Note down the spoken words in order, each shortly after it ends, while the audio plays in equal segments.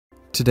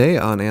Today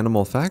on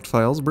Animal Fact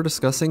Files, we're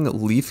discussing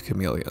leaf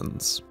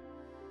chameleons.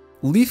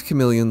 Leaf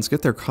chameleons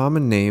get their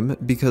common name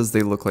because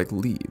they look like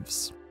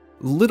leaves.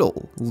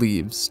 Little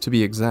leaves, to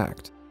be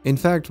exact. In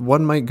fact,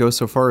 one might go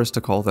so far as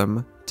to call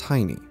them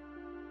tiny.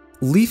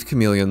 Leaf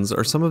chameleons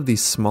are some of the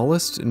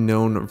smallest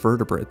known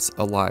vertebrates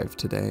alive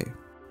today.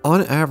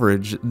 On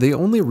average, they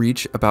only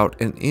reach about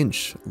an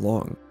inch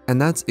long,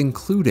 and that's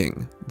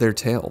including their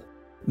tail.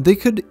 They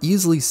could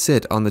easily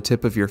sit on the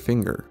tip of your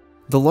finger.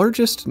 The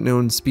largest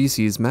known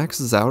species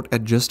maxes out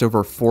at just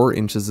over 4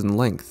 inches in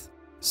length,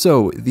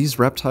 so these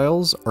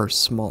reptiles are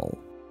small.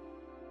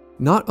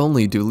 Not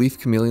only do leaf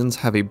chameleons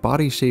have a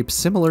body shape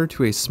similar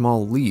to a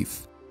small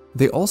leaf,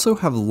 they also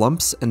have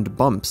lumps and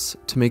bumps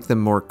to make them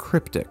more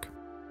cryptic.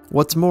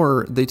 What's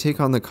more, they take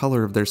on the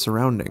color of their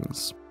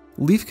surroundings.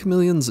 Leaf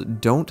chameleons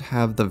don't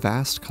have the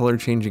vast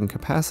color-changing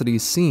capacity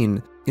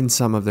seen in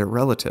some of their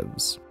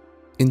relatives.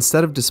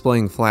 Instead of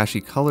displaying flashy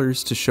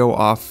colors to show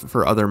off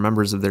for other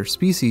members of their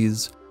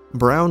species,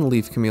 brown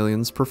leaf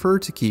chameleons prefer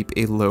to keep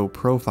a low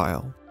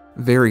profile.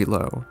 Very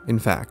low, in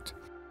fact.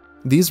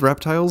 These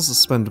reptiles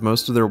spend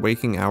most of their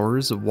waking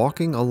hours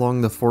walking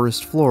along the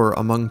forest floor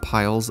among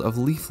piles of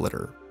leaf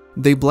litter.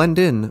 They blend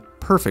in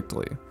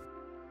perfectly.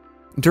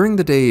 During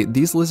the day,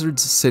 these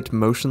lizards sit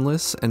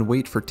motionless and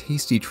wait for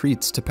tasty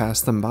treats to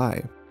pass them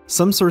by.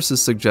 Some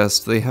sources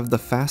suggest they have the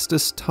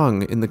fastest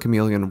tongue in the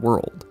chameleon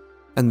world,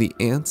 and the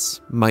ants,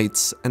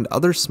 mites, and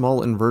other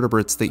small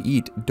invertebrates they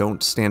eat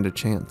don't stand a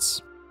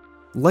chance.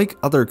 Like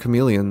other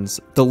chameleons,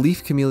 the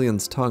leaf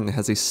chameleon's tongue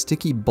has a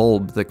sticky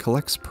bulb that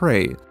collects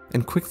prey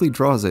and quickly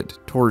draws it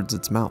towards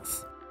its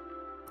mouth.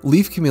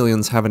 Leaf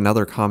chameleons have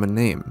another common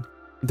name.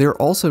 They're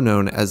also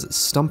known as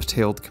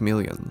stump-tailed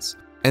chameleons,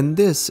 and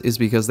this is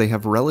because they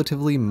have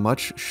relatively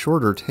much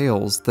shorter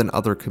tails than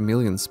other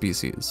chameleon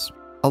species.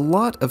 A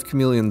lot of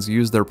chameleons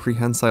use their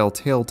prehensile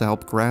tail to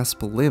help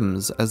grasp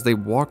limbs as they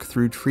walk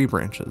through tree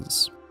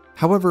branches.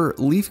 However,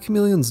 leaf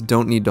chameleons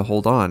don't need to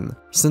hold on,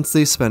 since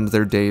they spend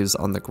their days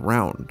on the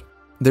ground.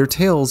 Their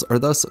tails are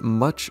thus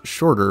much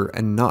shorter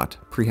and not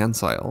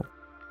prehensile.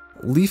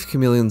 Leaf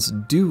chameleons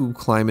do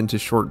climb into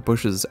short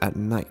bushes at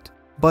night,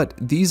 but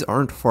these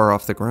aren't far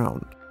off the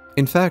ground.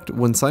 In fact,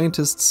 when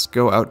scientists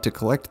go out to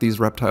collect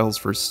these reptiles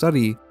for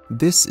study,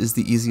 this is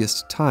the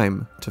easiest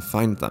time to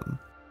find them.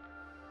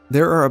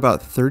 There are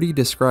about 30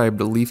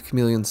 described leaf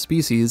chameleon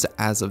species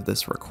as of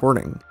this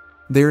recording.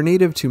 They are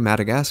native to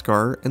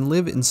Madagascar and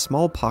live in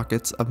small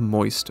pockets of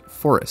moist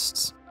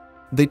forests.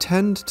 They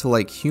tend to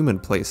like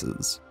humid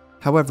places.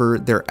 However,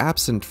 they're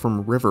absent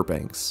from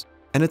riverbanks,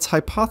 and it's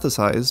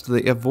hypothesized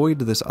they avoid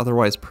this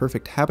otherwise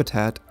perfect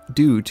habitat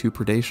due to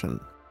predation.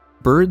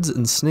 Birds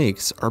and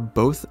snakes are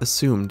both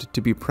assumed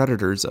to be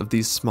predators of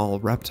these small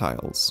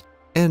reptiles,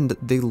 and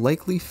they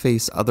likely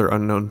face other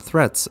unknown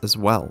threats as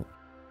well.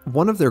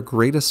 One of their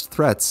greatest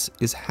threats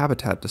is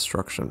habitat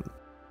destruction.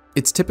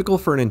 It's typical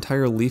for an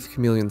entire leaf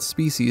chameleon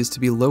species to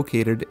be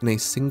located in a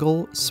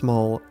single,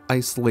 small,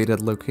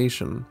 isolated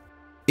location.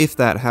 If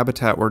that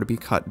habitat were to be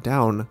cut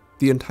down,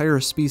 the entire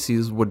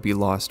species would be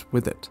lost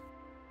with it.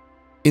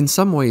 In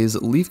some ways,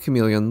 leaf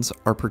chameleons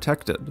are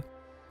protected.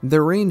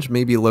 Their range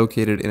may be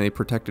located in a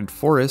protected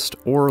forest,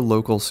 or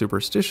local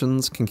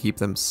superstitions can keep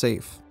them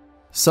safe.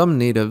 Some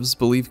natives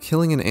believe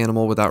killing an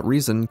animal without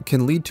reason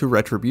can lead to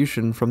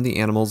retribution from the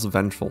animal's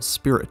vengeful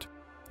spirit.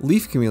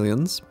 Leaf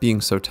chameleons, being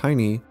so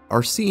tiny,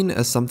 are seen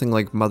as something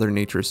like Mother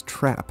Nature's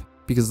trap,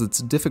 because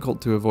it's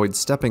difficult to avoid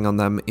stepping on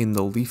them in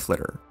the leaf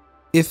litter.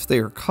 If they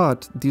are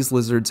caught, these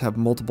lizards have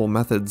multiple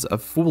methods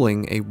of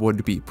fooling a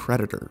would-be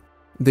predator.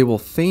 They will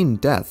feign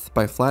death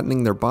by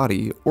flattening their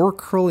body or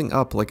curling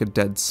up like a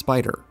dead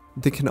spider.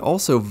 They can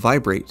also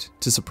vibrate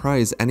to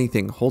surprise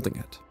anything holding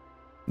it.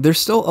 There's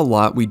still a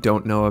lot we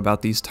don't know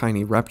about these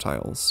tiny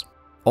reptiles.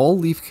 All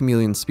leaf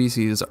chameleon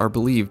species are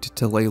believed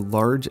to lay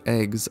large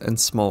eggs and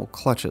small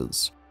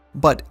clutches,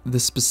 but the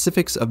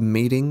specifics of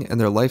mating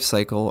and their life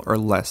cycle are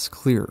less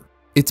clear.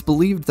 It's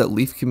believed that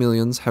leaf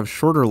chameleons have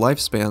shorter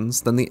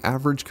lifespans than the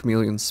average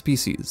chameleon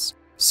species,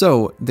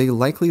 so they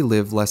likely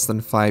live less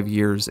than 5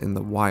 years in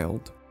the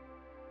wild.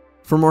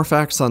 For more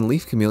facts on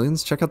leaf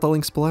chameleons, check out the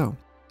links below.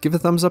 Give a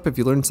thumbs up if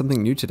you learned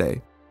something new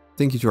today.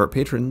 Thank you to our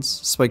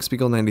patrons,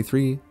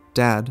 SpikeSpiegel93,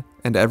 Dad,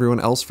 and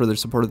everyone else for their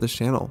support of this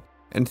channel.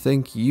 And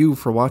thank you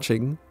for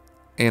watching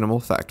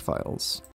Animal Fact Files.